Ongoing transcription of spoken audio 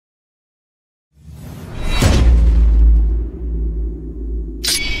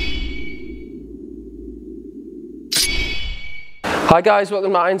Hi guys,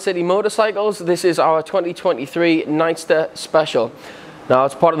 welcome to Iron City Motorcycles. This is our 2023 NIGHTSTER special. Now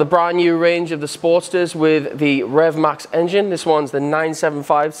it's part of the brand new range of the Sportsters with the Rev Max engine. This one's the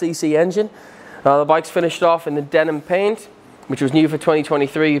 975cc engine. The bike's finished off in the denim paint, which was new for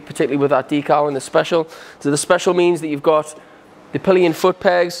 2023, particularly with that decal in the special. So the special means that you've got the pillion foot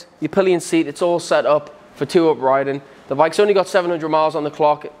pegs, your pillion seat, it's all set up for two-up riding. The bike's only got 700 miles on the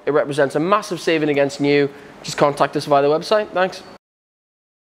clock. It represents a massive saving against new. Just contact us via the website. Thanks.